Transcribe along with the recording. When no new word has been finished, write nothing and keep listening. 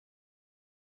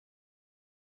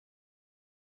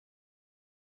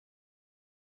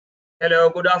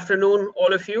Hello, good afternoon,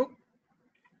 all of you.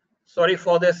 Sorry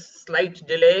for this slight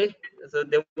delay. So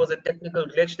there was a technical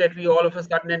glitch that we all of a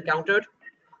sudden encountered,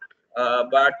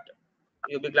 but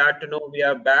you'll be glad to know we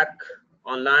are back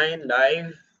online,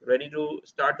 live, ready to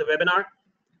start the webinar.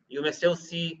 You may still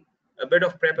see a bit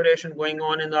of preparation going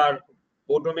on in our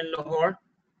boardroom in Lahore.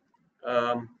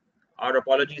 Our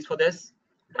apologies for this,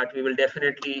 but we will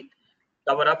definitely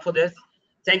cover up for this.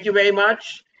 Thank you very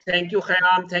much. Thank you,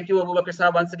 Khayyam. Thank you, Abu Bakr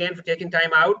Saab, once again for taking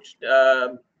time out,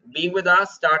 being with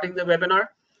us, starting the webinar.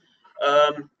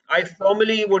 I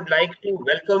formally would like to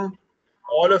welcome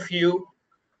all of you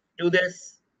to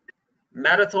this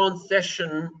marathon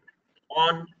session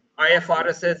on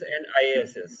IFRSs and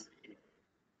IASs.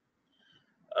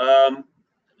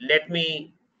 Let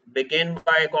me begin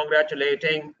by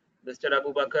congratulating Mr.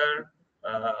 Abu Bakr,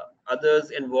 others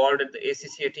involved in the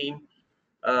ACCA team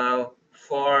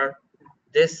for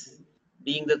this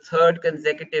being the third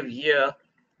consecutive year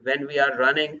when we are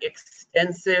running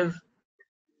extensive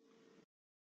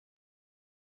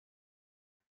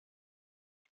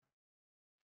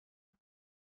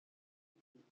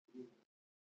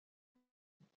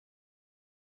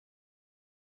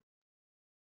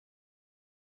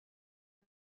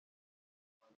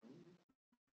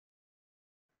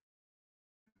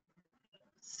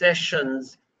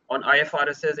sessions on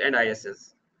IFRSs and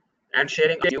ISs and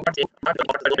sharing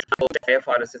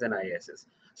IFRSs and ISs.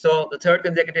 So the third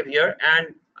consecutive year,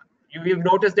 and we've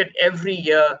noticed that every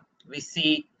year we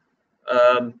see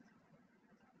that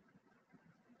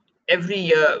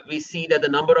the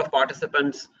number of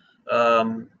participants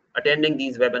attending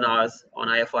these webinars on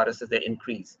IFRS they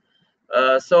increase.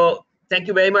 So thank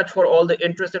you very much for all the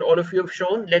interest that all of you have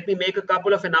shown. Let me make a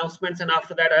couple of announcements, and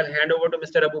after that I'll hand over to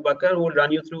Mr. Abu Bakr, who will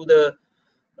run you through the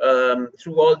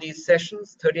through all these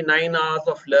sessions, 39 hours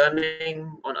of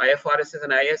learning on IFRSs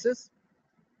and ISs.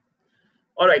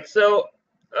 All right, so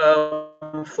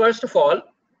first of all,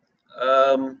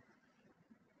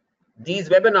 these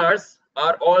webinars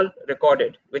are all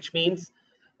recorded, which means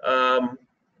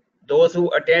those who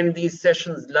attend these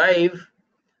sessions live,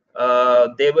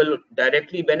 they will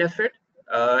directly benefit.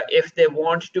 If they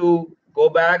want to go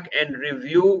back and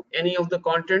review any of the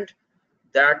content,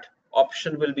 that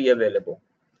option will be available.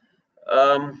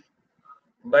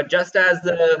 But just as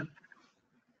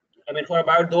for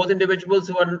about those individuals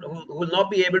who will not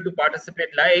be able to participate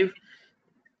live,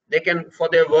 they can, for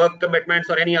their work commitments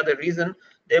or any other reason,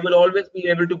 they will always be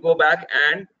able to go back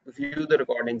and view the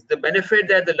recordings. The benefit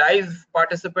that the live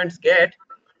participants get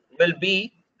will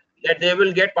be that they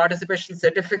will get participation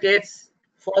certificates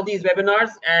for these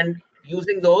webinars, and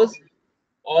using those,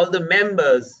 all the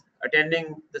members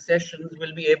attending the sessions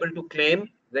will be able to claim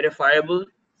verifiable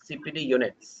CPD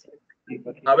units.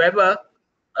 However,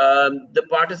 the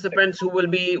participants who will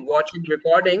be watching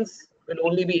recordings will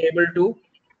only be able to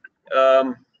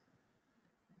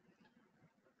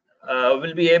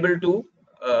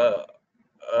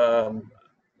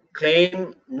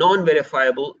claim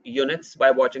non-verifiable units by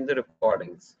watching the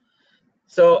recordings.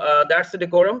 So that's the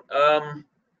decorum.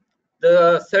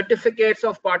 The certificates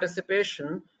of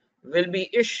participation will be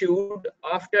issued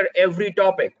after every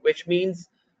topic, which means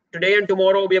today and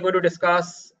tomorrow we are going to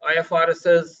discuss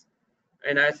IFRSs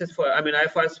and ISs for,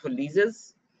 IFRS for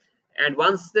leases. And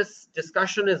once this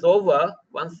discussion is over,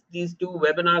 once these two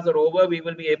webinars are over, we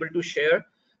will be able to share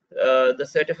the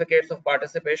certificates of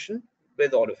participation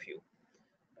with all of you.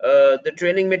 The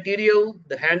training material,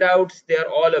 the handouts, they are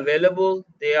all available.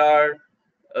 They are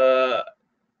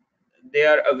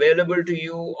available to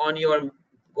you on your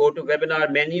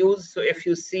GoToWebinar menus. So if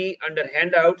you see under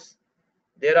handouts,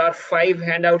 there are 5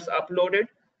 handouts uploaded.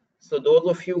 So those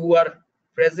of you who are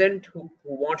present, who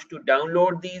want to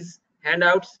download these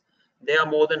handouts, they are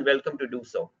more than welcome to do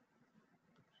so.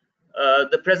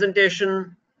 The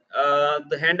presentation,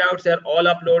 the handouts are all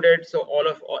uploaded, so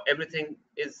everything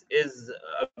is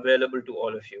available to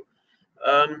all of you.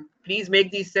 Please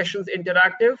make these sessions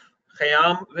interactive.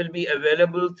 Khayyam will be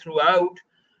available throughout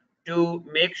to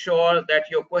make sure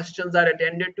that your questions are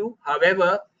attended to.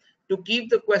 However, to keep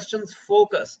the questions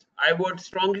focused, I would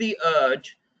strongly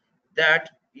urge that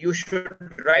you should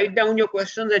write down your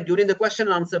questions, and during the question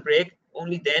and answer break,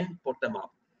 only then put them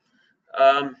up.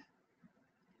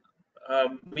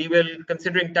 We will,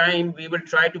 considering time, we will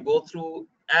try to go through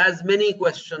as many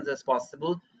questions as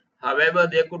possible. However,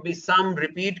 there could be some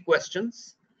repeat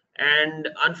questions, and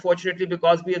unfortunately,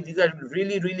 because these are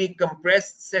really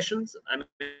compressed sessions,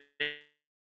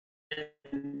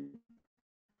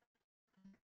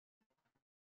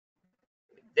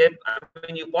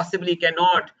 you possibly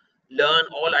cannot learn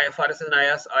all IFRS and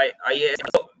IAS.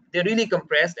 So they're really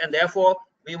compressed, and therefore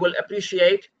we will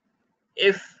appreciate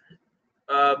If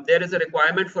there is a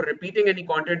requirement for repeating any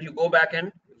content, you go back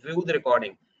and view the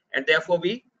recording, and therefore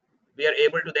we are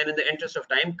able to then, in the interest of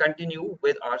time, continue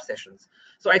with our sessions.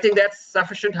 So I think that's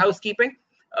sufficient housekeeping.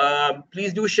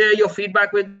 Please do share your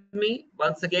feedback with me.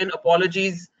 Once again,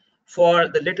 apologies for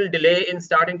the little delay in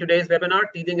starting today's webinar,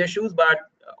 teething issues, but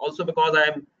also because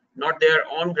I'm not there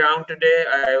on ground today.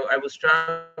 I was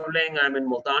traveling. I'm in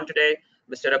Multan today,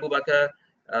 Mr. Abu Bakr,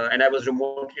 and I was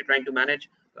remotely trying to manage.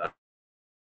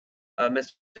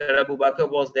 Mr. Abu Bakr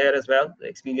was there as well, the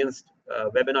experienced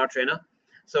webinar trainer.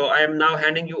 So I am now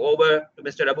handing you over to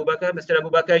Mr. Abu Bakr. Mr. Abu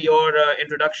Bakr, your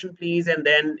introduction, please, and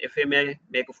then if we may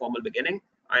make a formal beginning.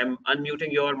 I am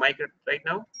unmuting your mic right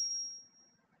now.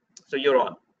 So you're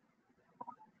on.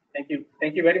 Thank you.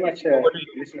 Thank you very much,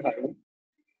 Mr. Harun.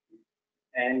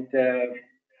 And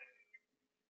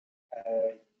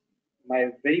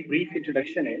my very brief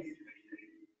introduction is,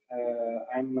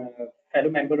 I'm a fellow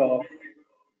member of,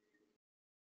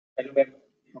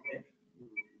 okay.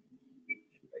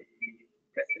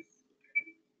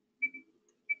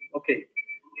 Okay.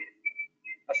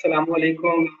 Assalamu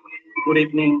alaikum. Good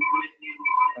evening,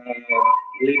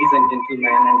 ladies and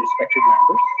gentlemen and respected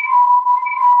members.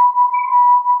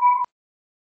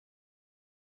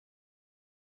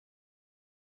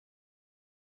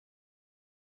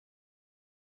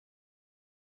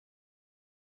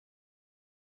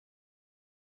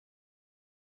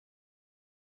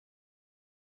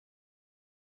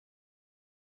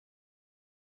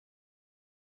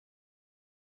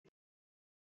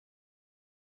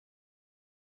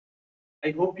 I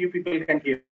hope you people can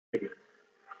hear me.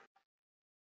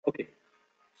 Okay.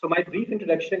 So my brief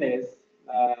introduction is,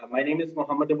 my name is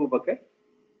Muhammad Abu Bakr.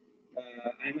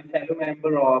 I'm a fellow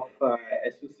member of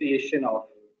Association of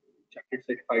Chartered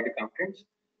Certified Accountants.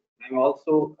 I'm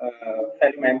also a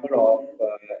fellow member of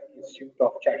Institute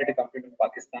of Chartered Accountants of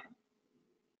Pakistan.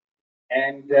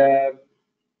 And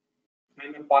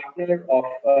I'm a partner of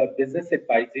business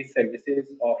advisory services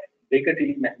of Baker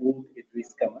Tilly Mahmood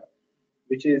Idris Kamar,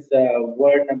 which is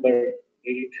world number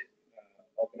 8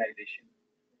 organization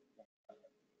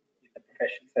in the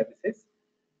professional services.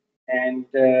 And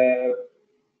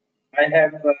I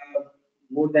have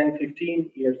more than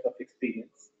 15 years of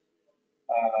experience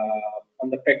on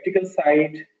the practical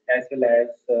side as well as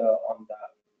on the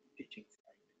teaching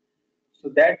side. So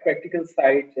that practical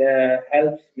side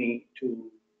helps me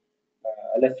to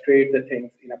illustrate the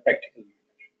things in a practical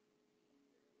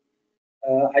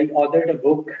manner. I authored a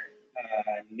book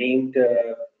named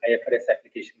IFRS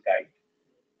Application Guide,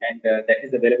 and that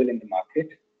is available in the market.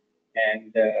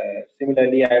 And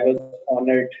similarly, I was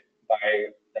honored by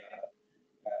the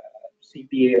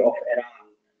CPA of Iran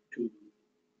to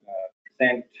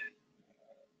present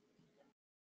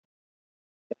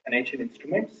the financial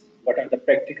instruments. What are the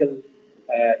practical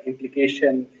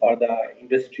implications for the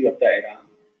industry of the Iran?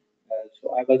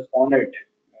 So I was honored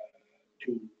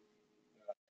to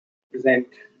present.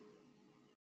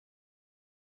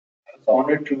 I was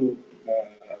honored to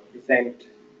present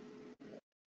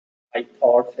my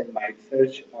thoughts and my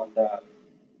research on the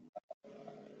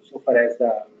so far as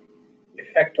the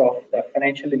effect of the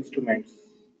financial instruments,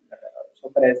 so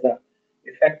far as the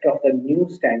effect of the new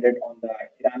standard on the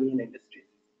Iranian industry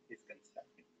is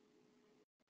concerned.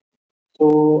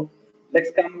 So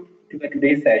let's come to the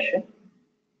today's session.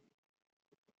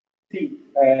 See,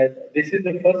 this is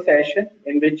the first session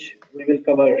in which we will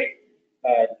cover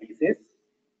leases,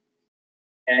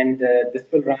 and this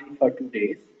will run for 2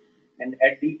 days. And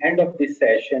at the end of this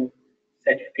session,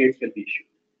 certificates will be issued.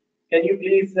 Can you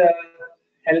please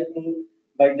help me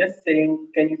by just saying,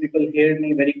 can you people hear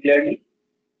me very clearly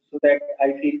so that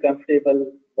I feel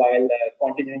comfortable while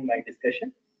continuing my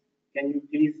discussion? Can you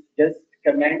please just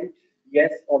comment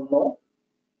yes or no?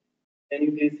 Can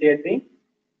you please hear me?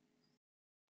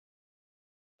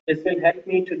 This will help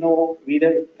me to know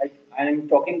whether I am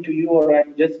talking to you or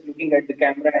I'm just looking at the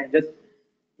camera and just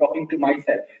talking to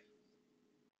myself.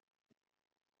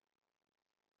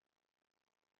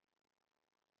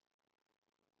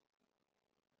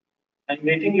 I'm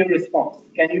waiting your response.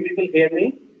 Can you people hear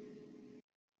me?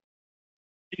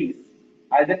 Please,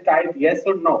 either type yes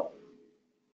or no,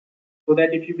 so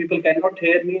that if you people cannot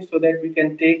hear me, so that we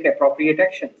can take appropriate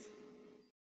actions.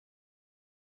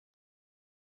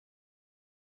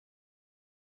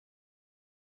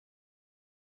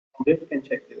 This can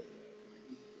check this.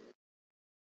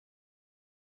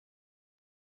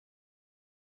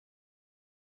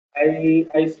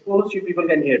 I suppose you people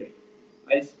can hear me.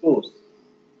 I suppose.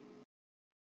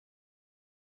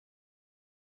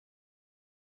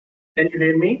 Can you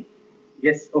hear me?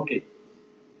 Yes. Okay.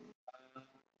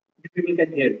 You people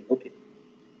can hear me. Okay.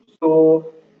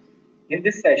 So in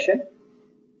this session,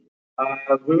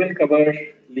 we will cover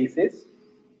leases.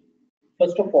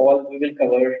 First of all, we will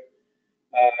cover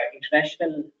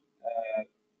International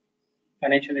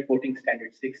Financial Reporting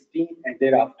Standard 16 and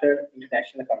thereafter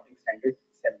International Accounting Standard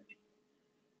 17.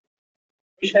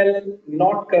 We shall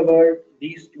not cover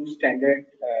these two standards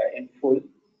in full.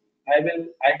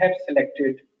 I have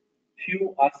selected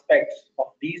few aspects of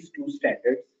these two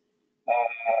standards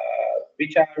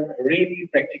which are really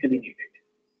practically needed.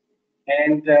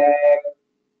 And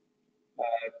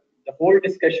the whole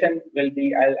discussion will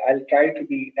be, I'll try to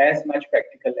be as much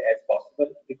practical as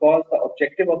possible, because the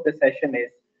objective of the session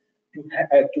is to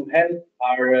help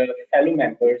our fellow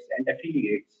members and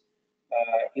affiliates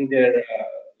in their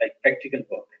like practical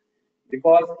work.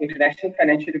 Because International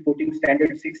Financial Reporting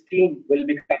Standard 16 will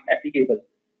become applicable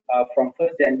from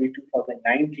 1st January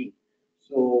 2019.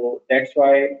 So that's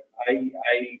why I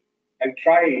will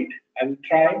try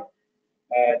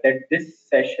that this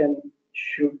session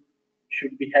should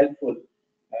be helpful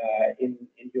in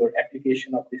your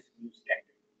application of this new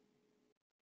standard.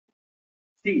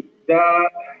 See, the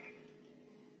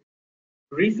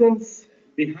reasons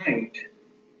behind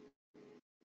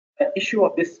the issue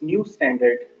of this new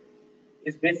standard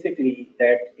is basically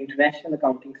that International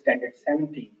Accounting Standard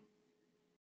 17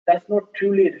 does not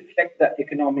truly reflect the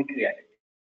economic reality.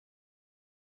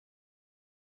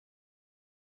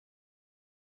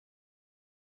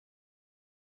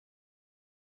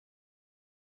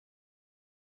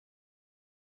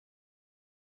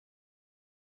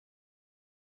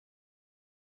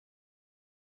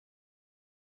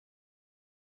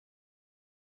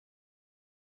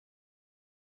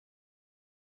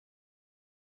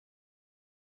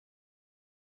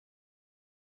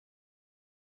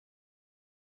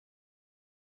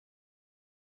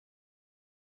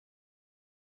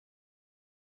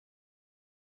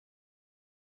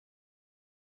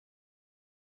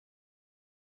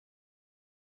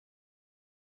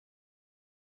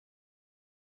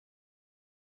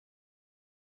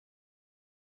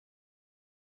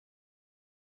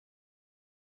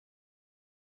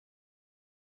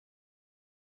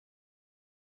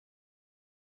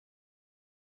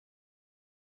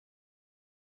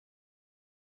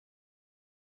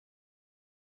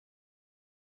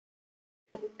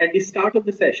 At the start of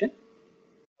the session,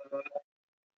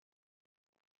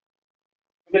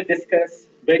 we will discuss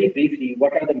very briefly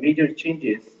what are the major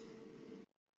changes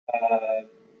uh,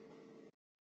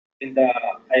 in the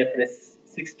IFRS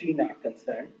 16 are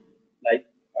concerned, like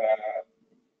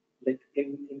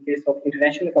in case of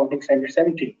International Accounting Standard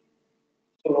 17.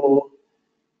 So,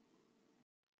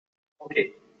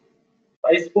 okay,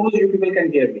 I suppose you people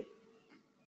can hear me.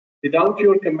 Without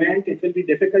your comment, it will be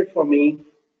difficult for me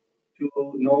to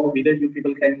know whether you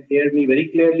people can hear me very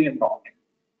clearly or not.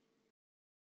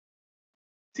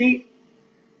 See,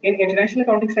 in International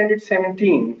Accounting Standard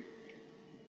 17,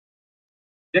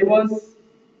 there was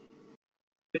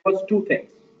two things.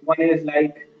 One is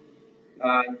like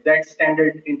that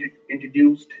standard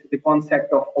introduced the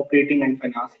concept of operating and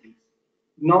finance lease.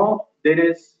 Now there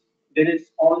is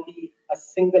only a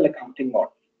single accounting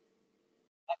model.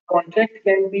 A contract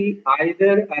can be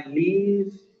either a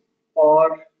lease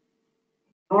or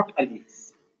not a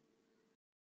lease.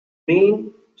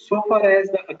 Mean, so far as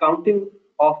the accounting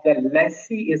of the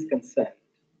lessee is concerned,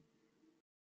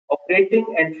 operating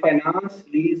and finance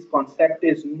lease concept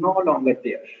is no longer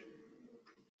there.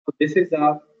 So this is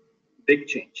a big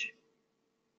change.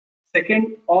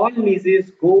 Second, all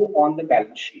leases go on the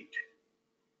balance sheet.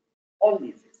 All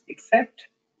leases, except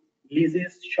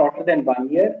leases shorter than 1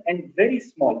 year and very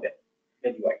small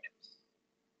value items.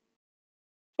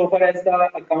 So far as the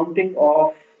accounting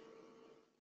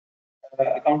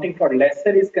for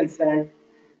lesser is concerned,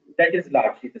 that is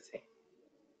largely the same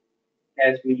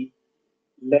as we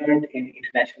learned in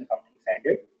International Accounting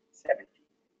Standard 17.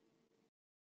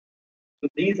 So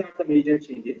these are the major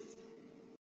changes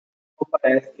so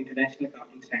far as International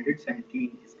Accounting Standard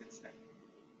 17 is concerned.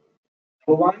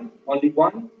 Number one, only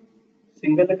one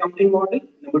single accounting model.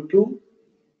 Number two,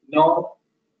 now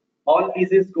all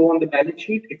leases go on the balance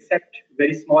sheet except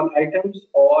very small items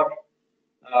or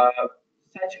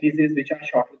such leases which are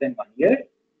shorter than 1 year.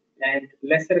 And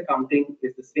lesser accounting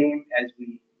is the same as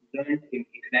we learned in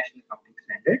International Accounting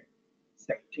Standard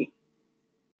 17.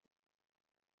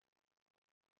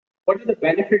 What are the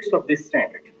benefits of this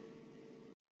standard?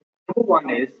 Number one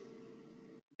is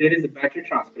there is a better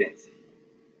transparency.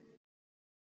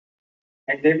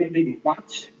 And there will be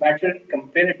much better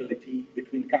comparability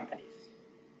between companies.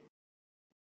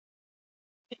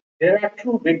 There are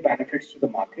two big benefits to the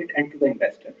market and to the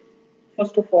investor.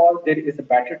 First of all, there is a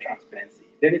better transparency.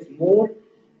 There is more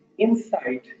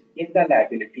insight in the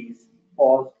liabilities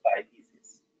caused by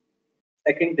leases.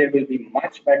 Second, there will be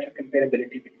much better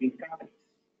comparability between companies.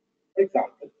 For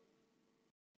example,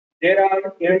 there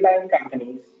are airline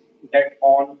companies that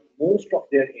own most of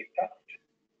their aircraft,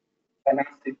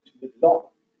 finance it with loan.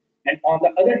 And on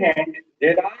the other hand,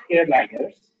 there are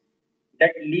airliners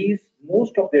that lease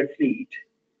most of their fleet.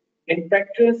 In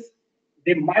practice,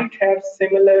 they might have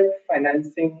similar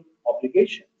financing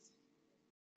obligations.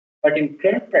 But in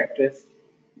current practice,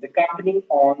 the company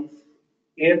owns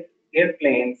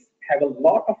airplanes, have a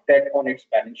lot of debt on its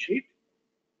balance sheet,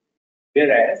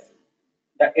 whereas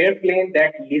the airplane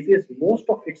that leases most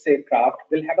of its aircraft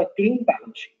will have a clean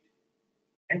balance sheet.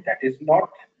 And that is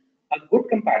not a good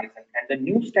comparison. And the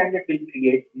new standard will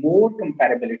create more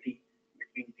comparability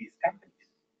between these companies.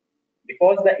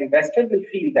 Because the investor will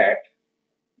feel that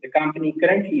the company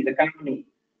currently, the company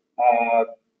uh,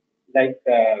 like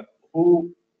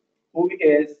who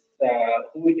is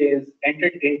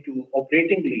entered into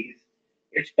operating lease,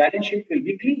 its balance sheet will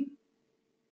be clean.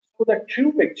 So the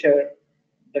true picture,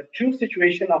 the true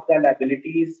situation of the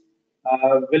liabilities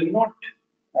will not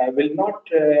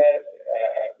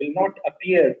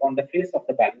appear on the face of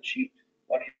the balance sheet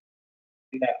or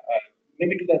in the,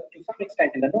 maybe to some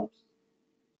extent in the notes.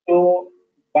 So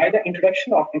by the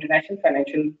introduction of International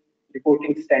Financial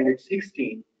Reporting Standard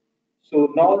 16,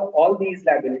 so now all these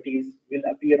liabilities will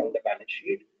appear on the balance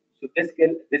sheet. So this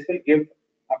will give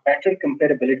a better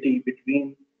comparability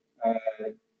between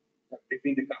the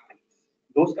companies.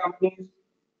 Those companies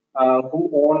who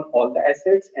own all the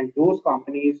assets and those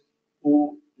companies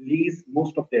who lease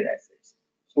most of their assets.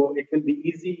 So it will be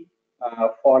easy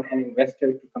for an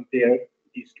investor to compare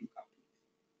these two companies.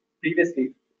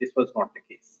 Previously, this was not the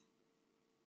case.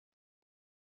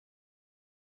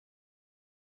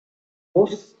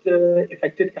 Most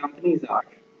affected companies are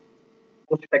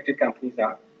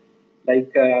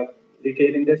like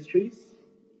retail industries,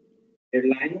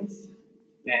 airlines,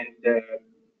 and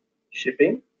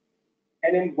shipping.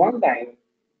 And in one line,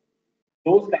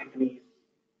 those companies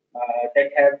that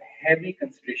have heavy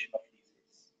consideration of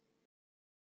leases.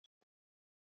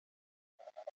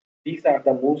 These are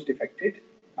the most affected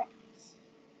companies.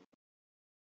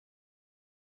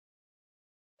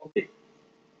 Okay.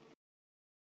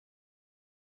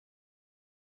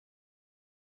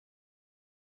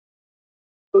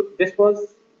 So this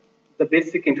was the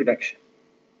basic introduction.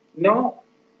 Now,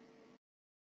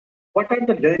 what are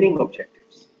the learning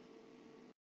objectives?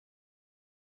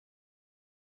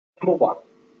 Number one,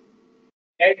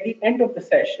 at the end of the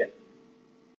session,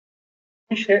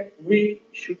 we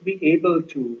should be able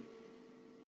to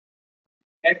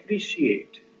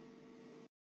appreciate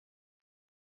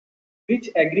which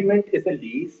agreement is a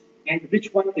lease and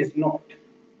which one is not.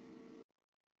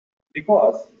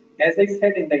 Because, as I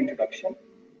said in the introduction,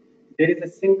 there is a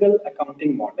single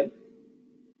accounting model.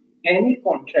 Any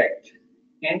contract,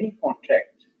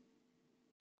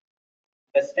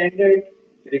 the standard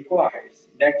requires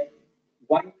that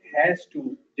one has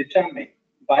to determine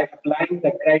by applying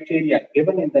the criteria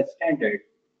given in the standard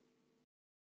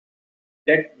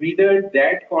that whether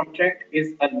that contract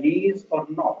is a lease or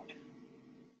not.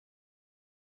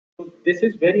 So this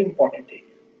is very important area.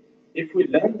 If we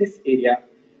learn this area,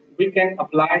 we can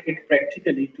apply it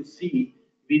practically to see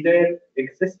whether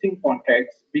existing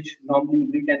contracts, which normally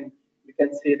we can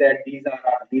say that these are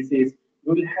our leases,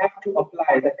 we will have to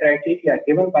apply the criteria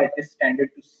given by this standard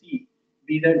to see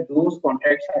whether those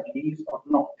contracts are lease or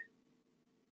not.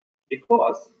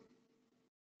 Because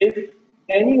if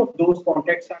any of those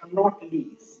contracts are not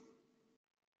lease,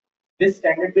 this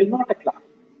standard will not apply.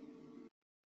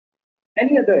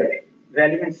 Any other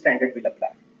relevant standard will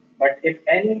apply. But if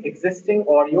any existing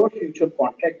or your future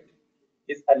contract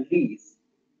is a lease,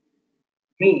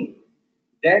 mean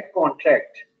that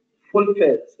contract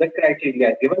fulfills the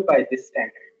criteria given by this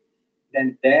standard,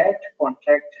 then that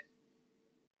contract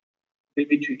will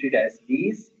be treated as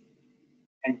lease,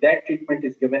 and that treatment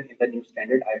is given in the new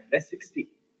standard IFRS 16.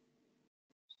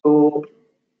 So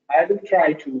I will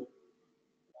try to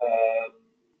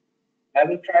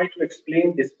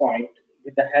explain this point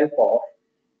with the help of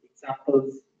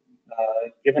examples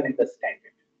given in the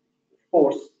standard. Of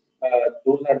course,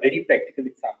 those are very practical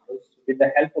examples. With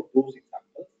the help of those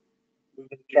examples, we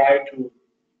will try to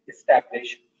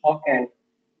establish how can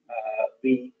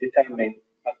we determine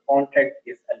a contract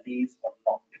is a lease or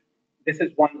not. This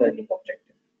is one learning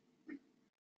objective.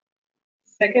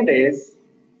 Second is,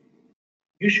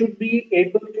 you should be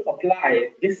able to apply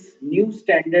this new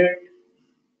standard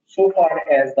so far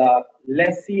as the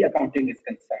lessee accounting is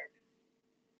concerned.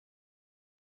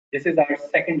 This is our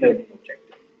second learning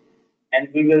objective, and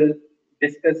we will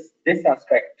discuss this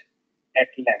aspect at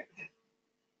length.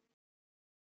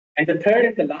 And the third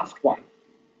and the last one,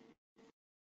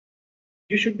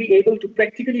 you should be able to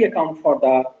practically account for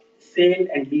the sale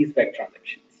and leaseback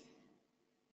transactions.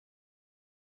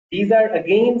 These are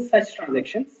again such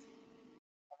transactions.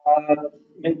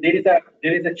 There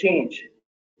is a change,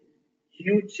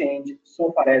 huge change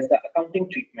so far as the accounting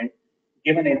treatment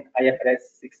given in IFRS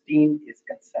 16 is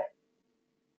concerned.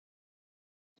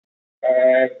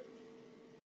 Uh,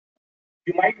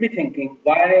 you might be thinking,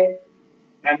 why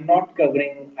I'm not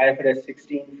covering IFRS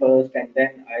 16 first and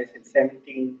then IFRS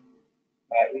 17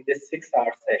 in this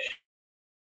 6-hour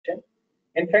session.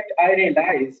 In fact, I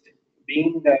realized,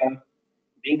 being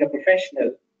being a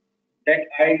professional, that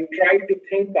I try to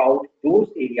think out those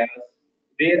areas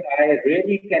where I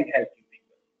really can help you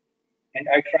people, and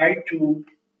I try to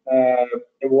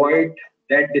avoid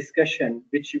that discussion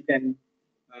which you can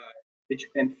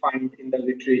find in the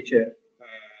literature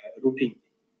routine.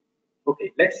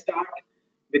 Okay,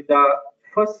 with the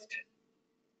first.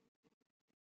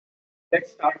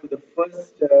 Let's start with the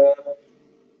first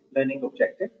learning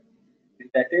objective, and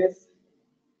that is.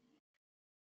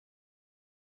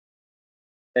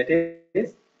 Okay,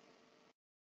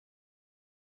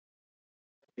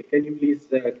 can you please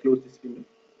close this window?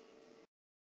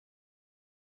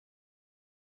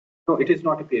 No, it is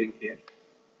not appearing here.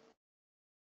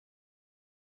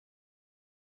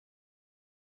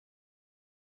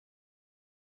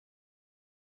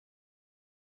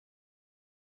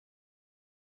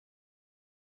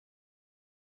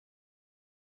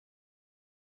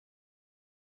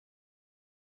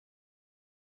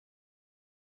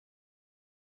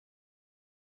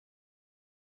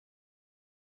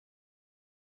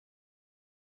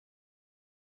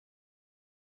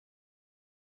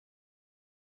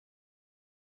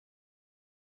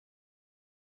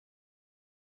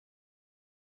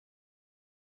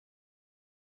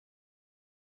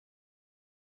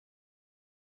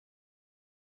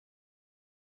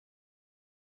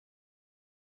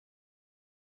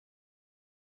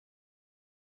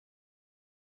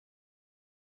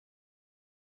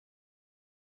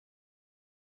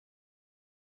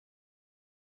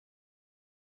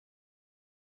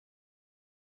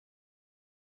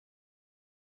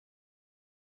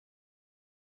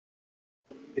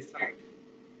 Decide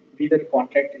whether a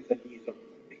contract is a lease or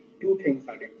not. Two things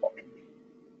are important.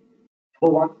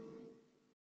 Number one,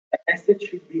 the asset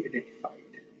should be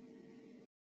identified.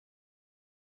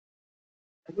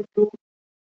 Number two,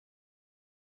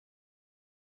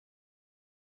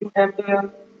 you have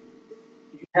the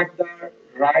you have the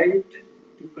right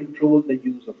to control the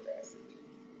use of the asset.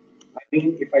 I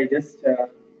mean, if I just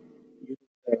use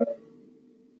the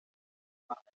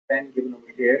pen given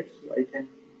over here, so I can.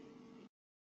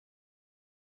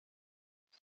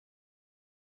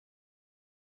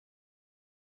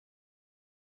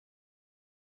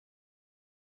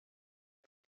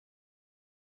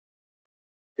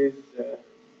 Is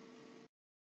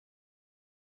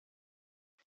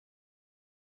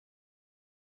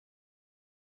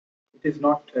it is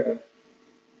not the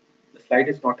slide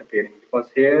is not appearing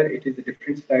because here it is a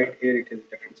different slide, here it is a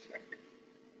different slide.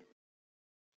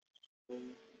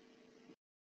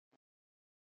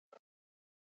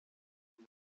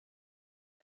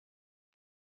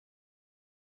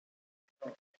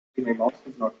 My mouse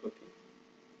is not working.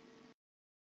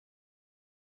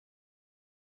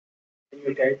 Can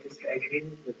you type this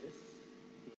again with this?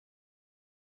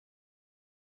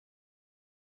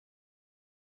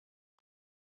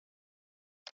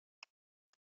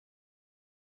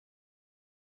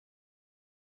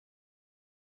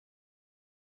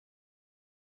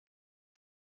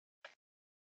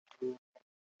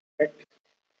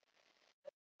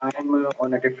 I'm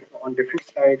on different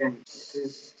slide, and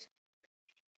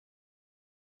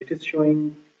it is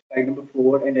showing slide number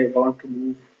 4, and I want to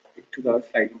move it to the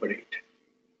slide number 8.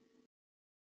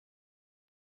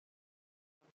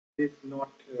 It is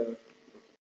not.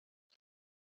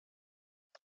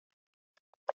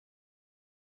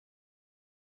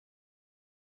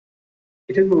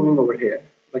 It is moving over here,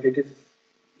 but it is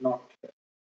not.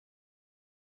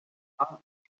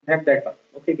 Have that one.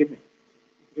 Okay, give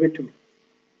it to me.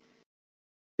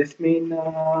 This mean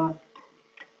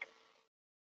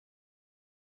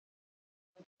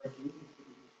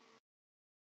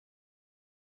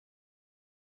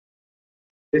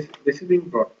this is being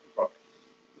brought.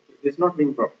 This is not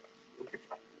being brought. Okay,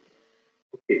 fine.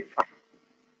 Okay, fine.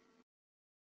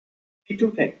 See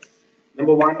two things.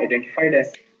 Number one, identified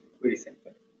as very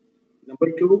simple.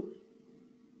 Number two,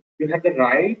 you have the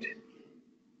right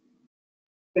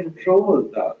to control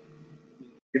the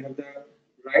you have the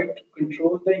right to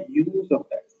control the use of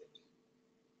the asset.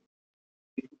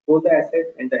 You control the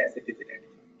asset and the asset is identified.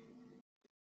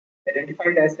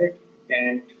 identified asset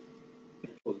and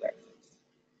controlled assets.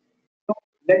 So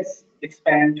let's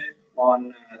expand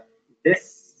on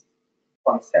this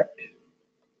concept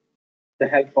with the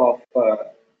help of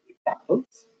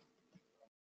examples.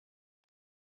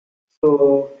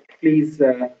 So please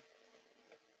go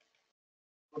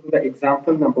to the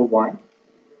example number 1.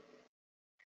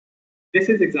 This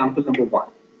is example number 1.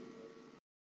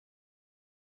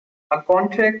 A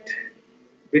contract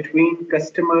between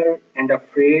customer and a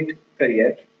freight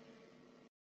carrier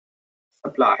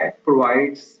supplier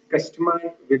provides customer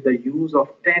with the use of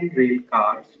 10 rail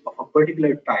cars of a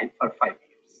particular type for 5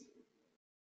 years.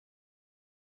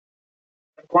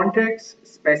 The contract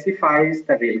specifies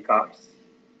the rail cars.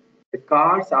 The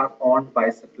cars are owned by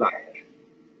supplier.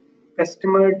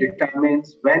 Customer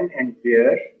determines when and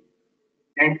where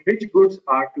and which goods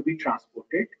are to be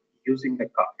transported using the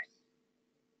cars.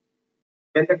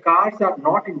 When the cars are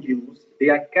not in use, they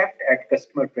are kept at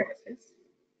customer premises.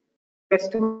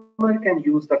 Customer can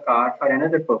use the car for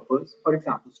another purpose, for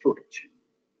example, storage,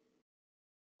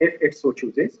 if it so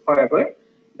chooses. However,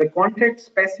 the contract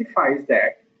specifies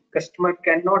that customer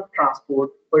cannot transport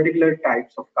particular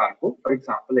types of cargo, for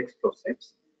example,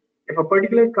 explosives. If a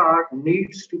particular car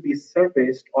needs to be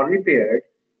serviced or repaired,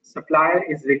 supplier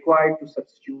is required to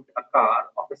substitute a car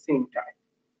of the same type.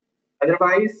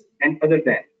 Otherwise, and other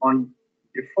than on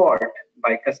default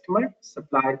by customer,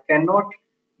 supplier cannot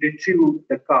retrieve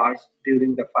the cars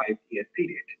during the 5-year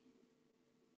period.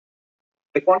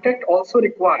 The contract also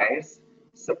requires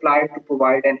supplier to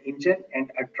provide an engine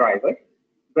and a driver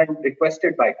when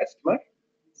requested by customer.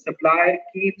 Supplier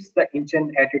keeps the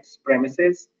engine at its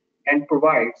premises and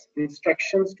provides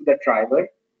instructions to the driver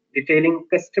detailing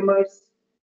customers'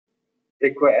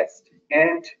 request,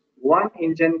 and one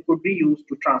engine could be used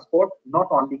to transport not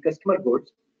only customer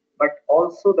goods but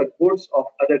also the goods of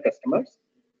other customers.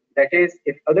 That is,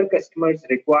 if other customers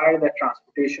require the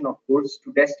transportation of goods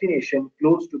to destination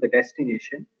close to the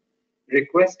destination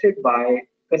requested by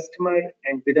customer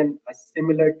and within a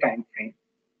similar time frame,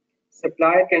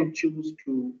 supplier can choose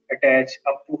to attach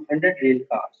up to 100 rail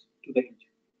cars to the engine.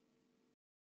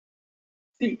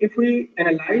 See, if we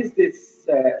analyze this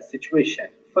situation,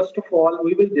 first of all,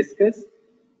 we will discuss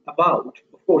about,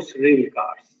 of course, rail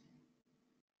cars.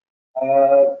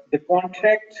 The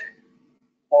contract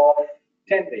of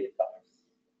 10 rail cars.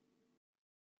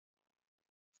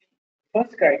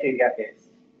 First criteria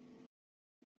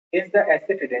is the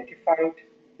asset identified?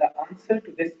 The answer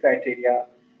to this criteria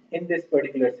in this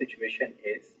particular situation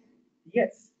is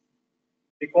yes,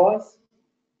 because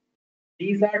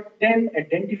these are 10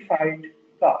 identified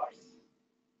cars.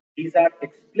 These are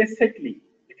explicitly,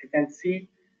 if you can see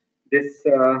this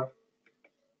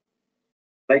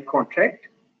like contract,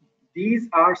 these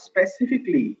are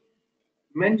specifically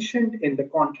mentioned in the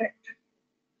contract.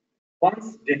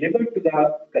 Once delivered to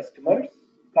the customers,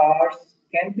 cars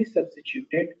can be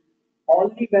substituted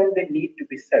only when they need to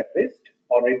be serviced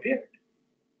or repaired.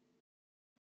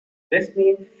 This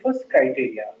means first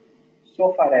criteria,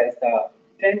 so far as the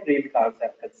 10 rail cars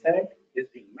are concerned, is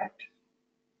being met.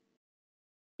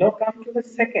 Now come to the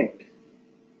second.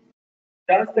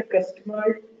 Does the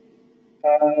customer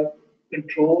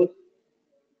control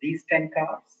these 10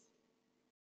 cars?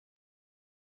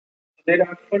 There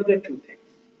are further two things.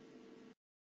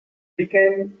 We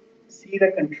can see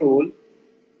the control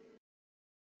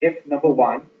if number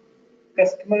 1,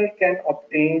 customer can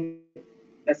obtain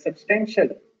the substantial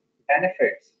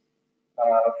benefits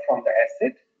from the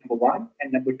asset, number 1,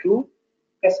 and number 2,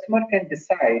 customer can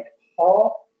decide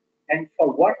how and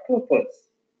for what purpose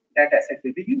that asset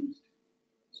will be used.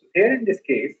 So here in this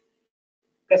case,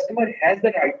 customer has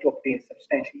the right to obtain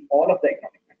substantially all of the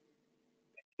economic benefits.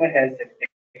 Customer has the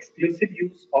exclusive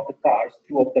use of the cars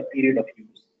throughout the period of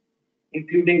use,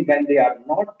 including when they are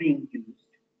not being used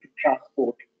to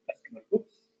transport customer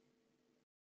goods.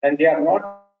 When they are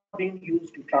not being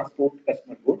used to transport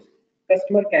customer goods,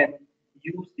 customer can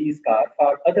use these cars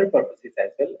for other purposes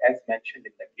as well, as mentioned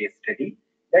in the case study,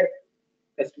 that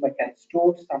customer can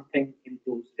store something in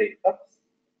those rail cars.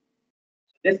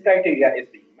 This criteria is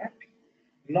being met.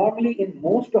 Normally, in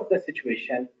most of the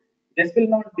situation, this will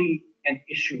not be an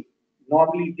issue.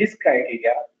 Normally, this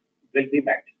criteria will be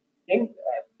met.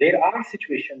 There are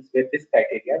situations where this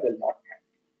criteria will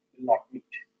not meet.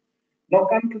 Now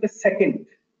come to the second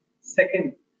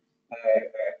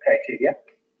criteria,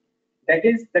 that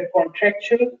is the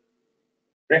contractual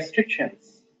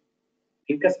restrictions.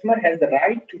 The customer has the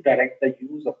right to direct the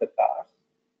use of the cars.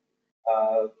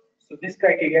 So this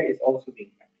criteria is also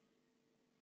being met.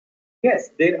 Yes,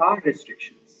 there are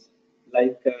restrictions,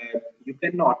 like you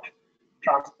cannot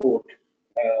transport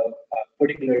a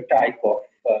particular type of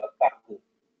cargo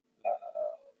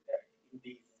in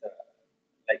these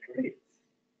like rails.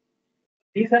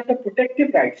 These are the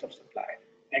protective rights of supplier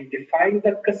and define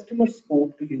the customer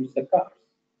scope to use the cars.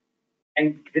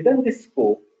 And within this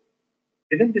scope,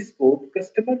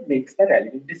 customer makes the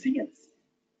relevant decisions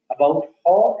about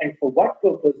how and for what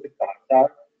purpose the cars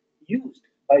are used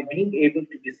by being able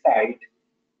to decide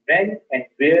when and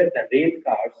where the rail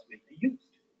cars will be used.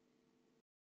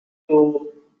 So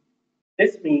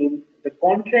this means the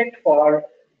contract for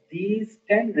these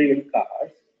 10 rail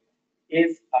cars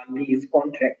is a lease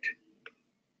contract.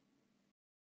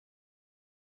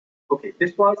 Okay,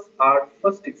 this was our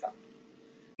first example.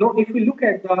 Now, if we look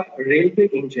at the railway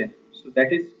engine, so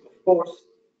that is, of course,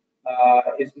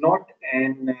 is not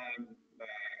an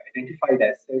identified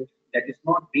asset, that is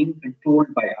not being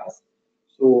controlled by us.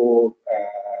 So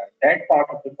that part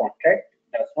of the contract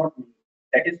does not,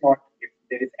 that is not, if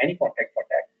there is any contract for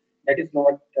that, that is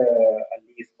not a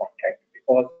lease contract,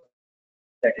 because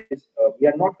that is, we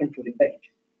are not controlling the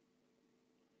engine.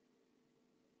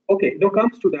 Okay, now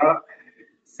comes to the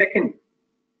second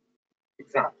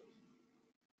example.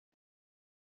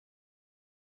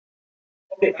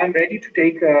 Okay, I'm ready to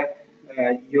take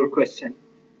your question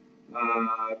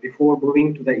before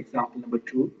moving to the example number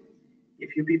 2.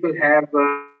 If you people have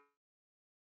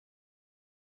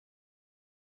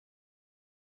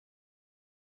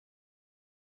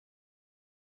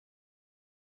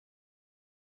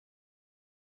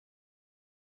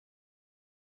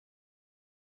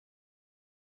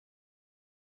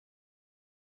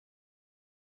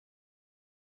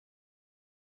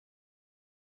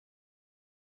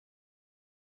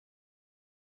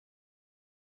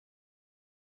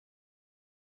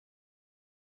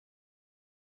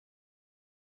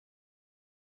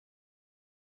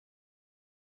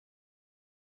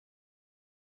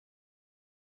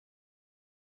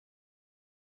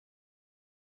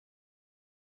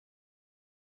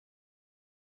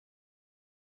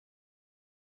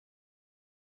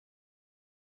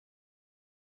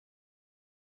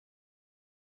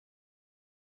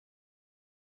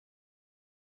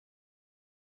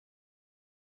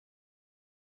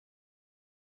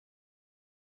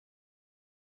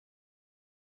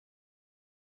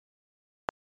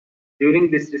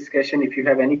during this discussion, if you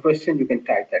have any question, you can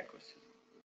type that question.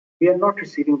 We are not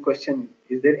receiving question.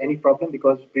 Is there any problem?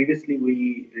 Because previously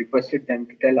we requested them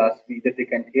to tell us whether they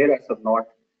can hear us or not,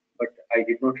 but I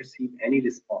did not receive any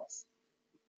response.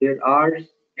 There are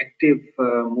active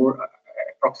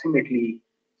approximately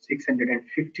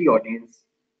 650 audience,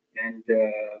 and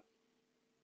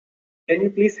can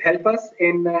you please help us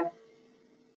in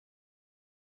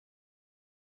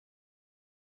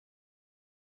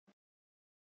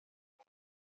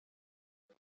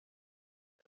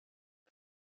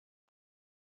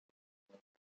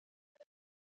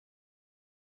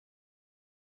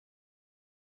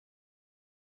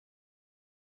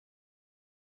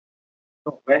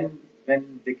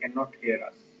when they cannot hear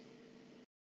us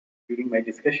during my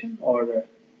discussion, or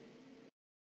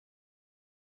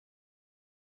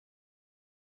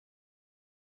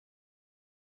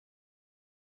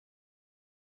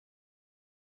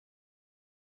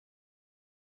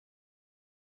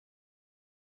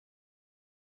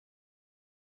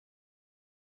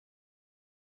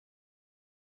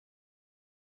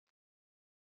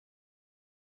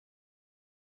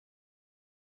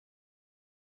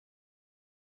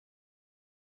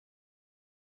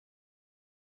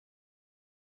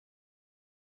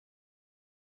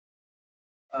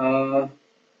uh,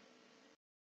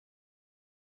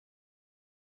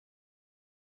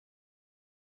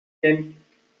 can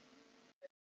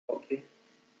okay.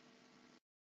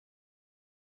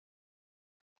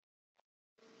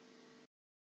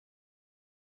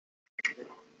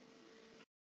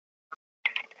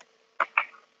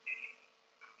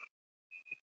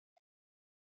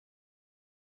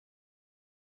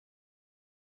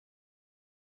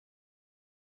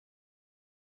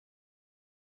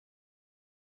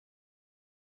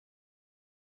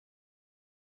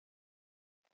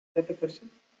 Is that the question?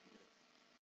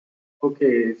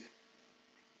 Okay,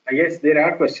 I guess there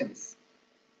are questions,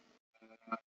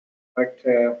 but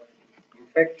in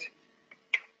fact,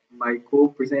 my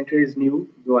co-presenter is new,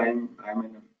 though I'm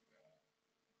in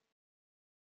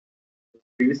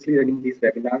previously running these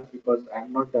webinars because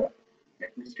I'm not the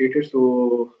administrator.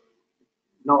 So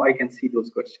now I can see those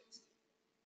questions.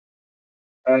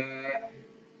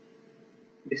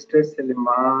 Mr.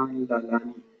 Suleiman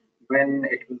Lalani, when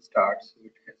it will start? So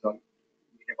it has we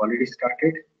have already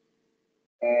started.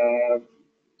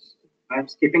 I'm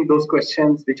skipping those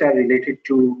questions which are related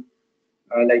to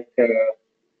when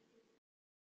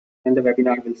the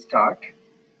webinar will start.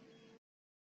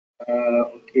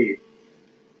 Okay.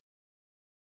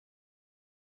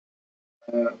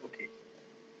 Okay.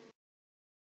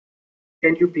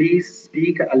 Can you please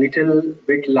speak a little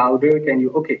bit louder? Can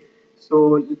you? Okay.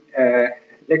 So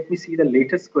let me see the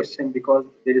latest question because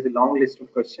there is a long list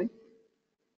of questions.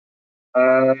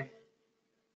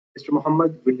 Mr.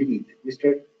 Muhammad Walid,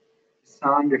 Mr.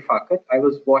 San Rifakat, I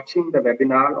was watching the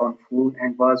webinar on phone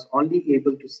and was only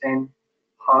able to send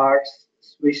hearts.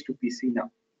 Switch to PC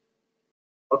now.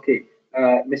 Okay.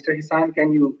 Mr. Hassan,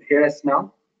 can you hear us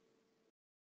now?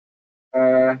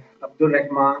 Abdul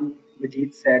Rahman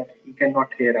Majid said he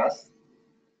cannot hear us.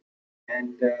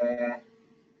 And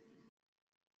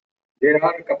there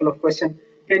are a couple of questions.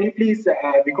 Can you please,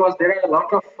 because there are a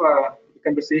lot of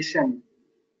conversation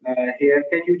here,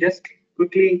 can you just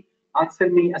quickly answer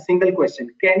me a single question?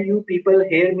 Can you people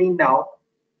hear me now?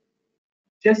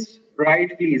 Just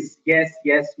write, please. Yes,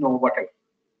 yes, no, whatever.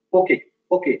 Okay,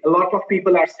 okay. A lot of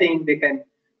people are saying they can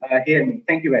hear me.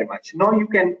 Thank you very much. Now you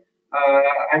can,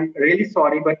 I'm really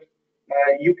sorry, but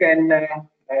you can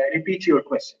repeat your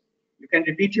question. You can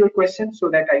repeat your question so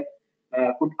that I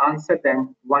could answer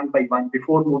them one by one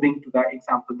before moving to the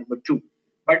example number 2.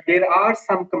 But there are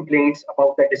some complaints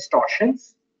about the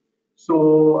distortions.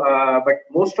 So, but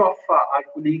most of our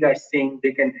colleagues are saying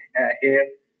they can hear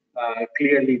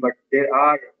clearly, but there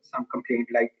are some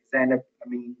complaints like Zainab, I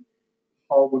mean,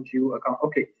 how would you account?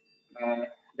 Okay,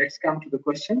 let's come to the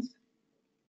questions.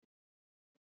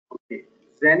 Okay,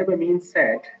 Zainab Amin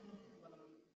said,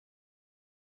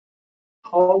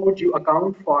 how would you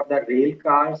account for the rail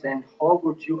cars and how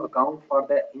would you account for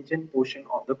the engine portion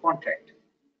of the contract?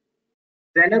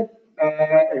 Zainab,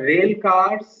 rail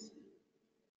cars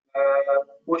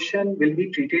portion will be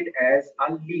treated as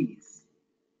a lease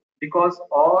because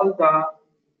all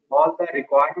the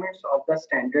requirements of the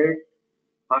standard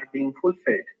are being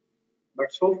fulfilled.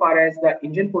 But so far as the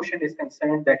engine portion is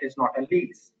concerned, that is not a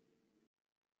lease.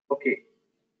 Okay.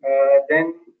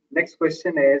 Then next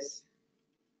question is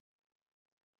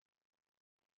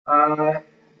Aruj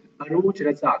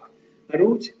Razak.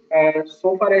 Aruj,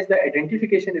 so far as the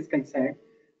identification is concerned,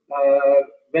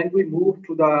 when we move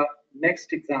to the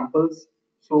next examples,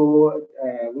 so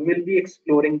we will be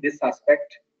exploring this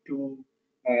aspect to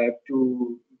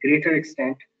greater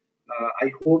extent.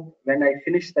 I hope when I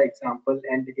finish the example,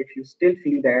 and if you still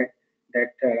feel that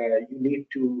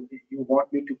you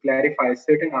want me to clarify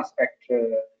certain aspect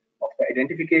of the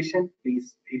identification,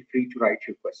 please feel free to write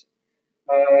your question.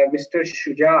 Mr.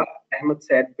 Shuja Ahmed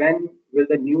said, when will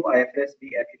the new IFRS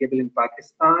be applicable in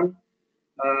Pakistan?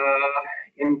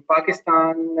 In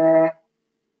Pakistan,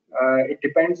 it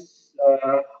depends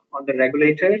on the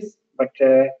regulators, but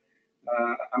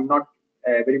I'm not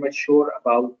very much sure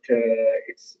about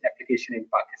its application in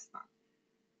Pakistan.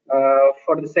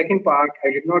 For the second part,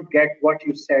 I did not get what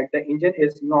you said. The engine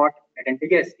is not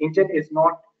yes, engine is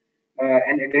not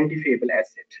an identifiable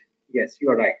asset. Yes, you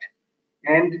are right.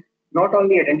 And not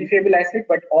only identifiable asset,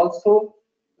 but also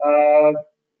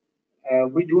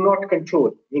we do not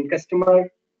control. The customer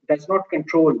does not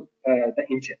control the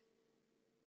engine.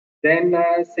 Then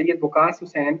Sayyid Bukas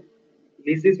Hussain,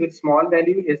 leases with small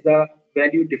value, is the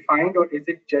value defined or is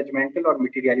it judgmental or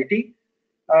materiality?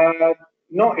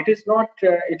 No, it is not.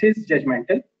 It is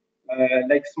judgmental.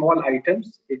 Like small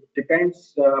items, it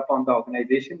depends upon the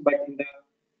organization. But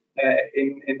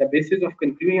in the basis of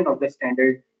conclusion of the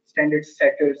standard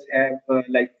setters have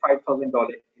like $5,000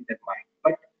 in their mind.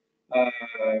 But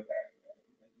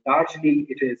largely,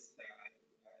 it is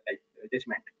like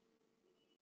judgmental.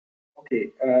 Okay,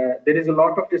 there is a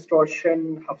lot of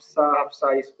distortion. Hafsa,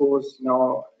 I suppose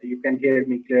now you can hear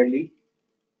me clearly.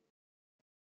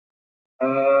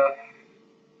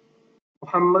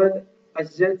 Muhammad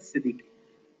Ajjal Siddiqui.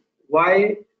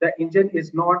 Why the engine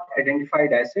is not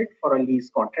identified asset for a lease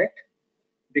contract?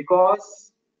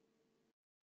 Because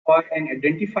for an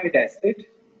identified asset,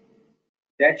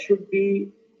 that should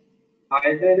be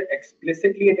either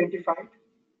explicitly identified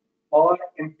or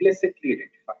implicitly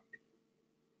identified.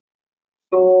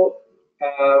 So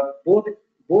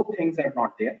both things are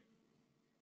not there.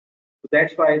 So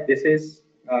that's why this is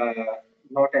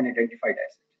not an identified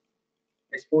asset.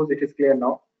 I suppose it is clear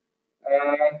now.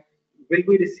 Will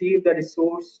we receive the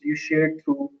resource you shared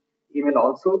through email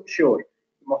also? Sure.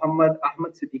 Muhammad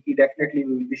Ahmed Siddiqui, definitely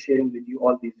we will be sharing with you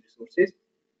all these resources.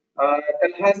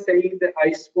 Talha Saeed,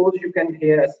 I suppose you can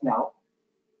hear us now.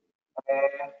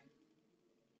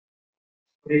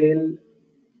 Then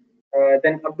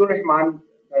Abdul Rahman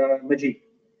Majid.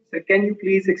 So can you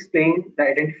please explain the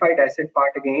identified asset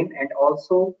part again? And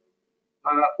also,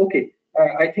 okay,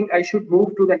 I think I should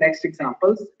move to the next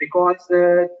examples because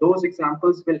those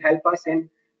examples will help us in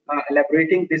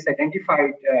elaborating this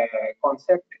identified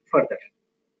concept further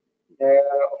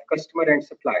of customer and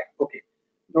supplier. Okay,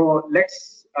 now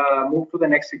let's move to the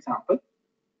next example.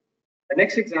 The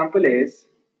next example is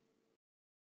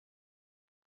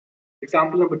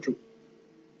example number 2.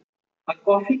 A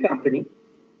coffee company,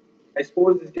 I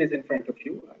suppose it is in front of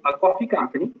you. A coffee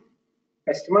company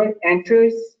customer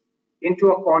enters into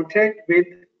a contract with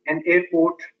an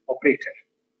airport operator.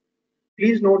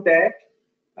 Please note that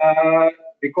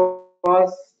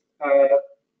because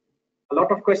a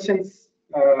lot of questions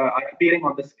are appearing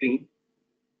on the screen,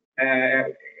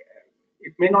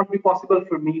 it may not be possible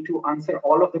for me to answer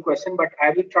all of the question, but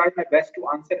I will try my best to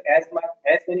answer as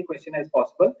many questions as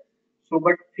possible. So,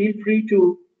 but feel free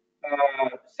to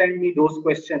send me those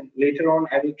questions later on.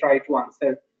 I will try to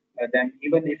answer them,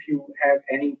 even if you have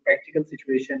any practical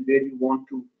situation where you want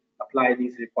to apply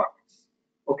these requirements.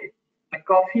 Okay, a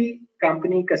coffee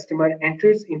company customer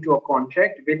enters into a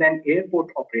contract with an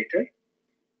airport operator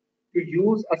to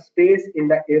use a space in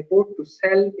the airport to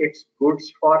sell its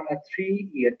goods for a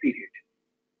 3-year period.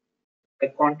 The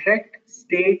contract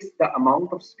states the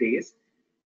amount of space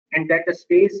and that the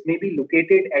space may be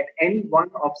located at any one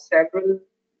of several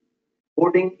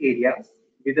boarding areas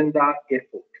within the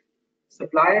airport.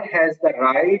 Supplier has the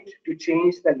right to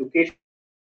change the location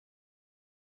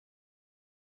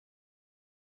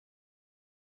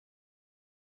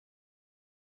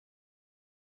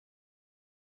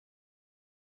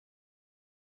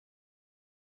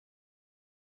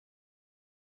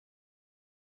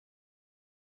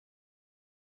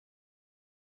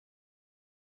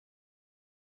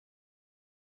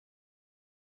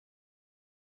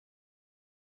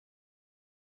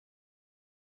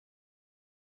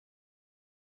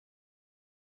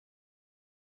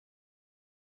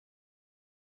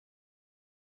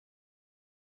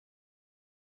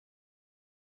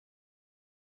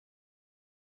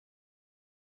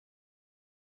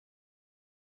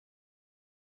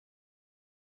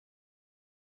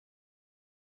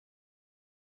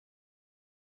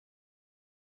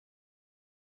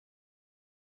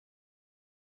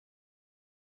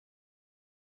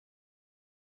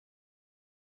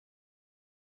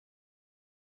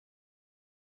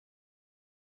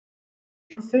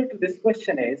answer to this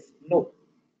question is no.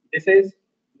 This is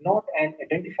not an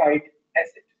identified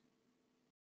asset.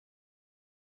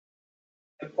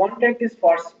 The contract is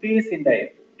for space in the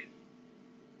airport,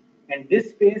 and this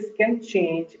space can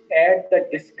change at the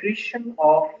discretion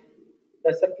of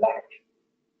the supplier.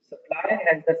 Supplier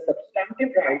has the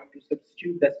substantive right to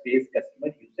substitute the space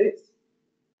customer uses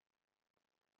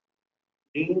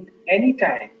in any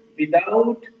time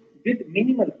with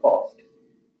minimal cost.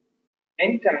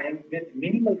 Anytime with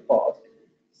minimal cost,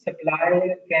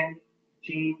 supplier can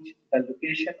change the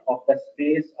location of the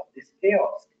space of this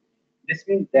kiosk. This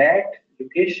means that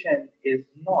location is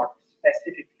not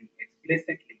specifically,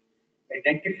 explicitly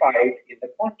identified in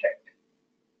the contract.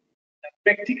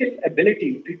 The practical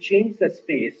ability to change the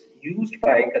space used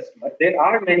by a customer. There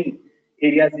are many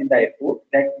areas in the airport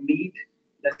that meet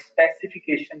the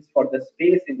specifications for the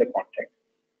space in the contract,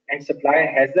 and supplier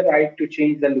has the right to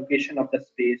change the location of the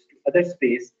space to other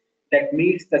space that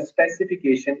meets the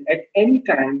specification at any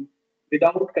time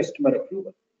without customer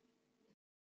approval.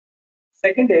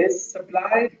 Second is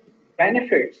supplier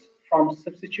benefits from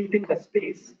substituting the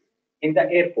space in the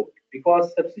airport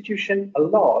because substitution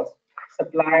allows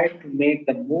supplier to make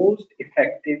the most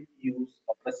effective use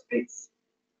of the space.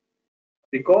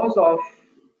 Because of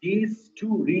these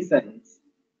two reasons,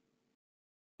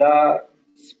 the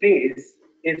space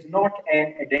is not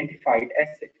an identified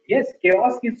asset. Yes,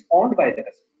 kiosk is owned by the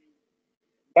customer,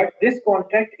 but this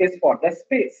contract is for the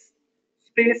space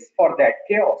for that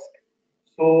kiosk.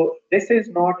 So this is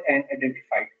not an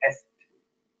identified asset.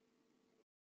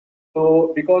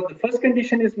 So because the first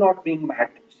condition is not being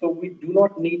met, so we do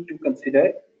not need to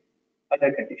consider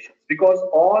other conditions because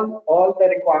all the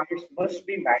requirements must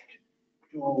be met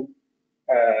to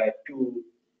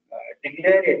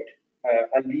declare it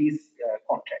a lease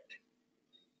contract.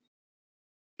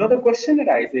 Now the question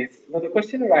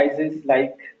arises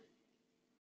like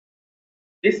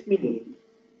this means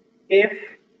if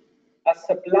a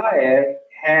supplier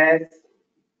has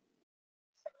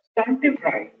substantive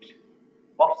right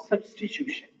of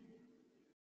substitution,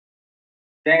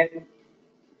 then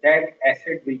that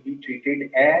asset will be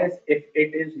treated as if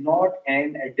it is not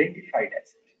an identified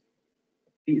asset.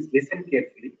 Please listen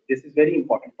carefully. This is very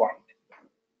important point.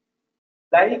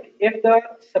 Like if the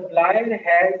supplier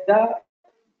has the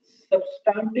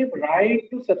substantive right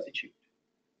to substitute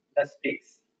the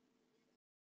space,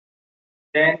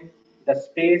 then the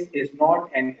space is not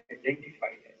an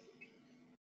identified asset.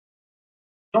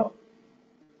 No,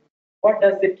 What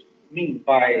does it mean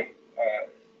by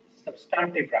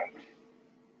substantive right?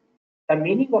 The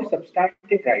meaning of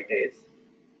substantive right is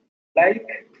like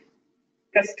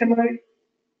customer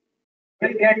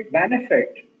will get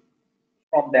benefit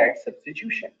from that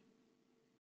substitution,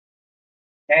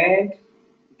 and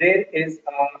there is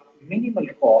a minimal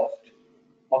cost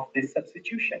of this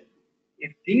substitution.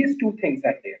 If these two things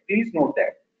are there, please note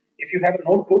that if you have a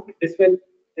notebook, this will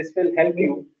help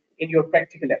you in your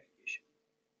practical application.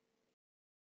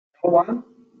 Number one,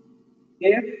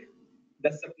 if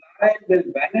the supplier will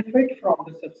benefit from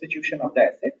the substitution of the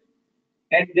asset,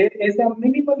 and there is a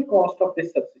minimal cost of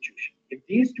this substitution. If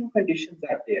these two conditions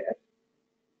are there,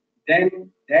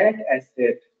 then that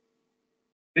asset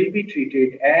will be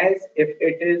treated as if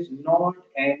it is not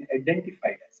an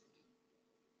identified asset.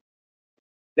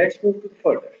 Let's move to the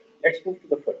further. Let's move to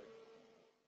the further.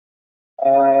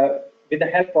 With the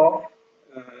help of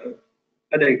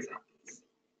other examples.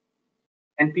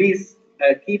 And please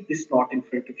keep this note in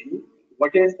front of you.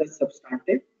 What is the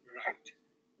substantive right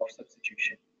of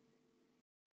substitution?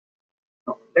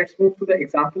 Now, let's move to the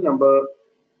example number,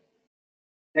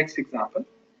 next example,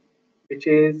 which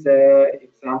is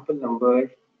example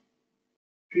number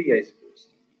 3, I suppose.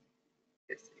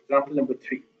 Yes, example number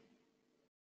 3.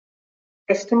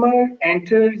 Customer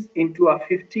enters into a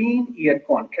 15-year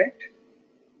contract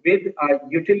with a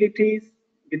utility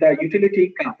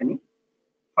company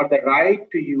for the right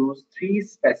to use 3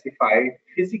 specified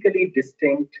physically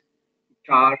distinct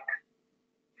dark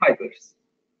fibers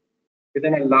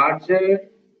within a larger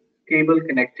cable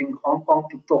connecting Hong Kong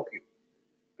to Tokyo.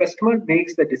 Customer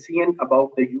makes the decision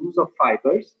about the use of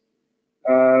fibers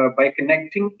by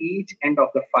connecting each end of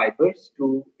the fibers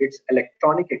to its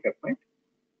electronic equipment.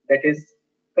 That is,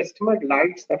 customer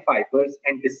lights the fibers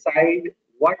and decide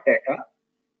what data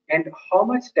and how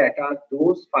much data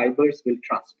those fibers will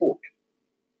transport.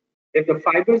 If the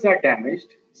fibers are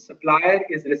damaged, supplier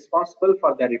is responsible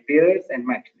for the repairs and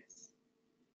maintenance.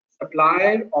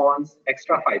 Supplier owns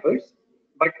extra fibers,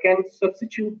 but can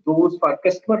substitute those for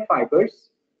customer fibers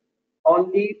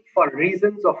only for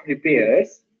reasons of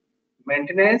repairs,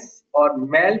 maintenance, or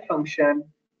malfunction,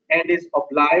 and is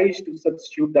obliged to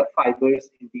substitute the fibers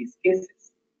in these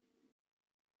cases.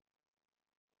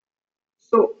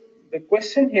 So the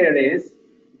question here is,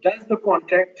 does the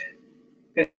contract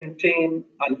contain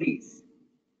a lease?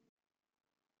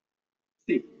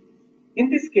 See, in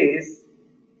this case,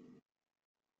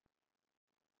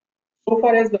 so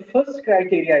far as the first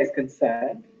criteria is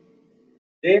concerned,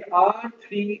 there are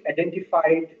 3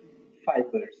 identified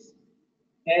fibers,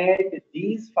 and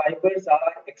these fibers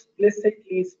are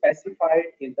explicitly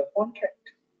specified in the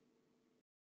contract.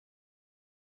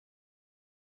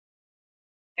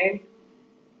 And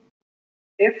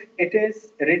if it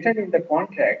is written in the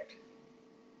contract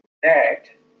that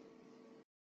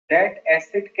that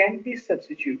asset can be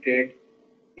substituted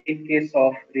in case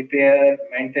of repair,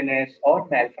 maintenance, or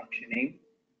malfunctioning,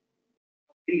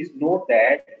 please note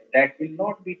that that will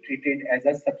not be treated as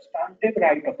a substantive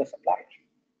right of the supplier.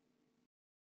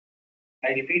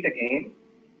 I repeat again,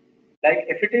 like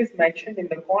if it is mentioned in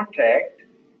the contract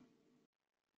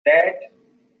that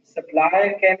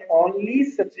supplier can only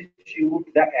substitute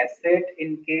the asset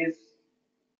in case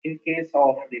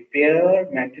of repair,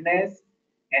 maintenance,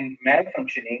 and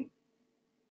malfunctioning,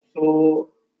 so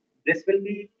this will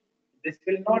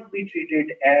not be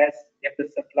treated as if the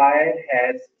supplier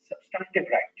has substantive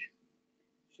right.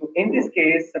 So in this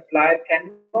case, supplier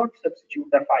cannot substitute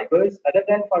the fibers other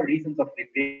than for reasons of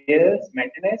repairs,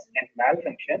 maintenance, and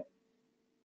malfunction.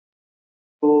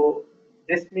 So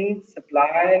this means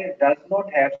supplier does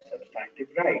not have substantive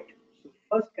right. So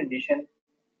first condition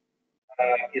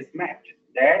is met,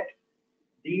 that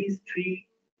these 3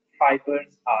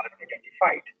 fibers are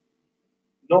identified.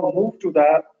 Now move to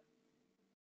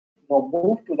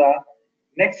the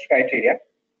next criteria,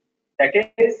 that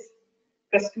is,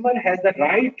 customer has the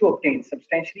right to obtain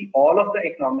substantially all of the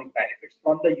economic benefits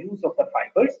from the use of the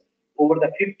fibers over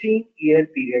the 15-year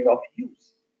period of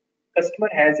use. Customer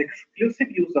has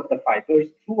exclusive use of the fibers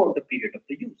throughout the period of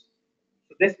the use.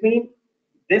 So this means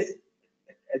this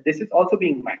is also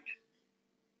being met.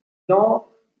 Now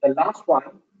the last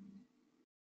one,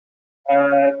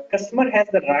 customer has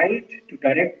the right to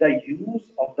direct the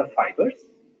use of the fibers.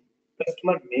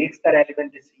 Customer makes the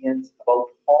relevant decisions about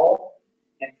how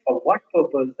and for what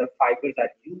purpose the fibers are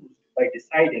used by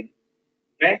deciding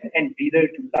when and whether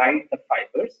to light the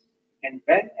fibers and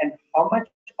when and how much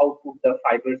output the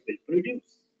fibers will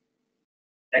produce.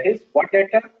 That is, what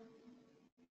data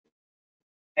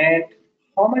and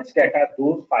how much data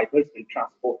those fibers will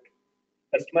transport.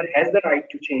 Customer has the right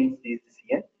to change these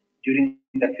decisions during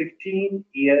the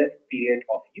 15-year period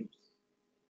of use.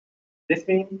 This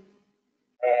means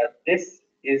this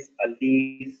is a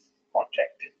lease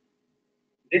contract.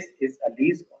 This is a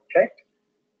lease contract.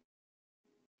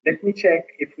 Let me check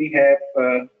if we have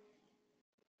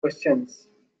questions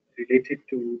related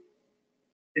to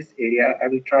this area. I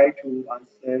will try to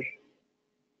answer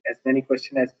as many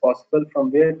questions as possible.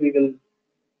 From where we will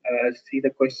see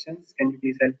the questions. Can you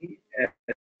please help me?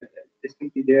 This will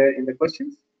be there in the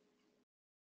questions.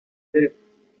 There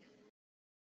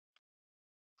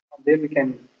we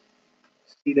can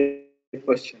see the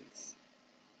questions.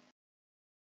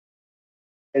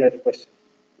 Here are the questions.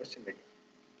 Question ready.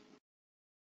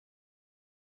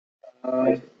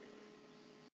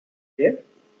 Here.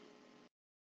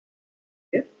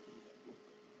 Here.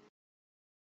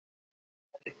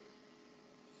 Okay.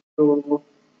 So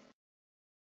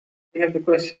we have the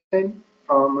question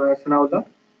from Sanaullah.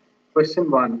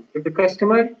 Question 1. If the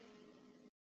customer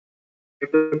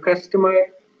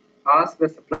asks the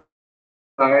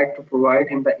supplier to provide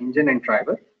him the engine and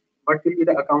driver, what will be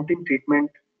the accounting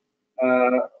treatment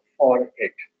for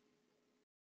it?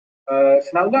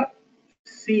 Sanaullah,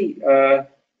 see,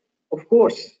 of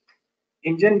course,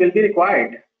 engine will be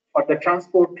required for the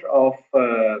transport of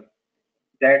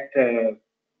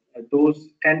those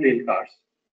 10 rail cars.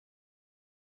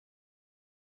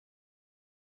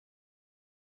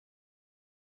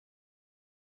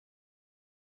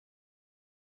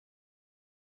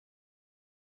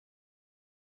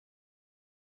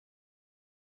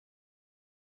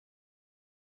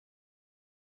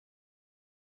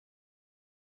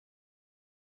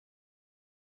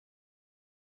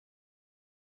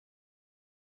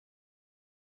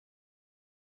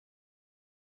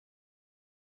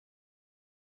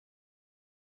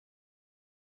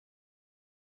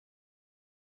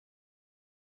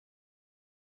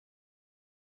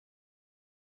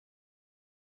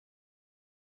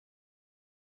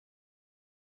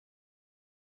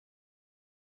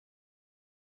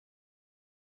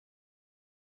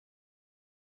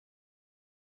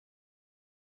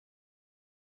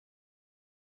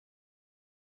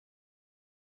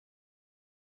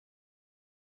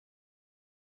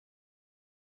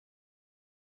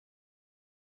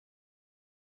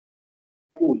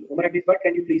 Cool. Umar Habib,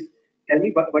 can you please tell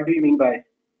me what do you mean by?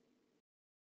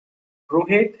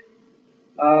 Rohit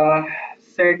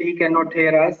said he cannot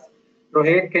hear us.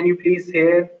 Rohit, can you please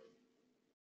hear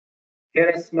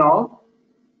us now?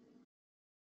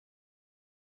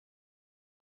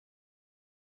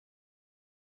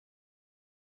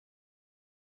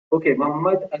 Okay,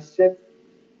 Muhammad Ashraf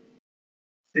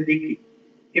Siddiqui.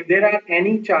 If there are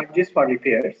any charges for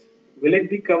repairs, will it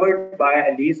be covered by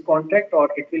a lease contract or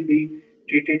it will be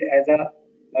treated as a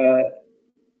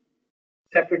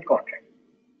separate contract?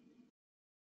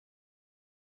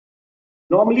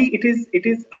 Normally, it is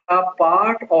a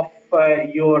part of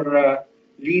your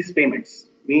lease payments.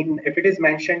 I mean, if it is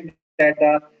mentioned that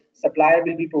the supplier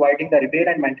will be providing the repair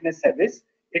and maintenance service,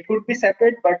 it could be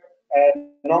separate, but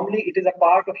normally it is a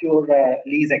part of your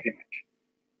lease agreement.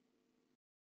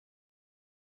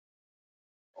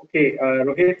 Okay,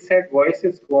 Rohit said voice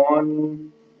is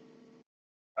gone.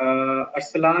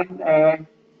 Arsalan,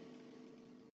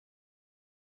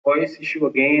 voice issue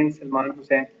again. Salman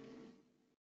Hussain,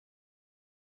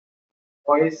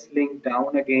 voice link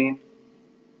down again.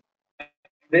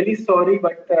 Really sorry,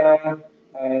 but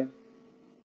I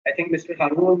think Mr.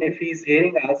 Harun, if he's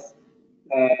hearing us,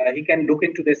 he can look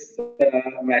into this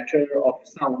matter of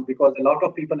sound, because a lot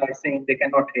of people are saying they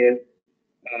cannot hear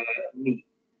me.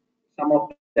 Some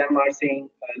of them are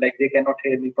saying like they cannot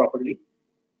hear me properly.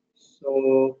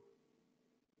 So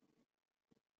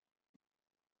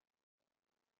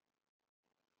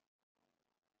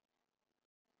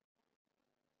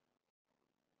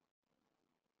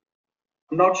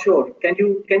I'm not sure. Can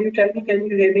you tell me? Can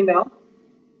you hear me now?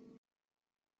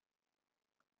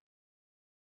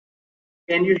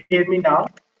 Can you hear me now?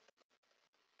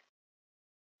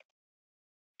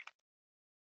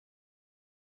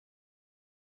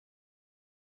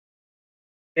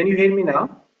 Can you hear me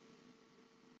now?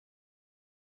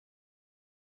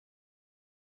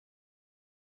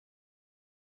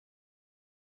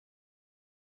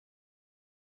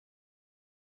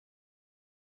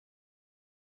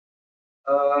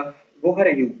 Gohar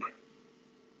Ayub.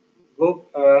 Go.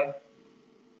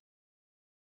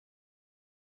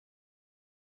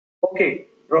 Okay,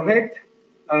 Rohit.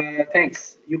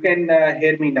 Thanks. You can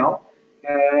hear me now.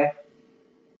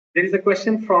 There is a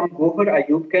question from Gohar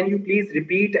Ayub. Can you please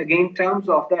repeat again terms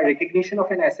of the recognition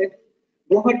of an asset?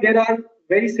 Gohar, there are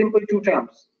very simple two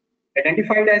terms: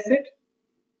 identified asset,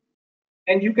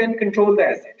 and you can control the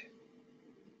asset.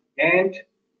 And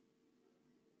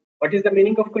what is the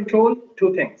meaning of control?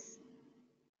 Two things.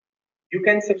 You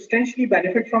can substantially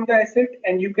benefit from the asset,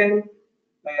 and you can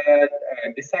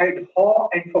decide how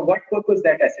and for what purpose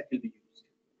that asset will be used.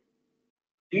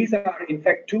 These are in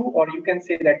fact two, or you can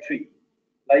say that three.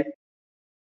 Like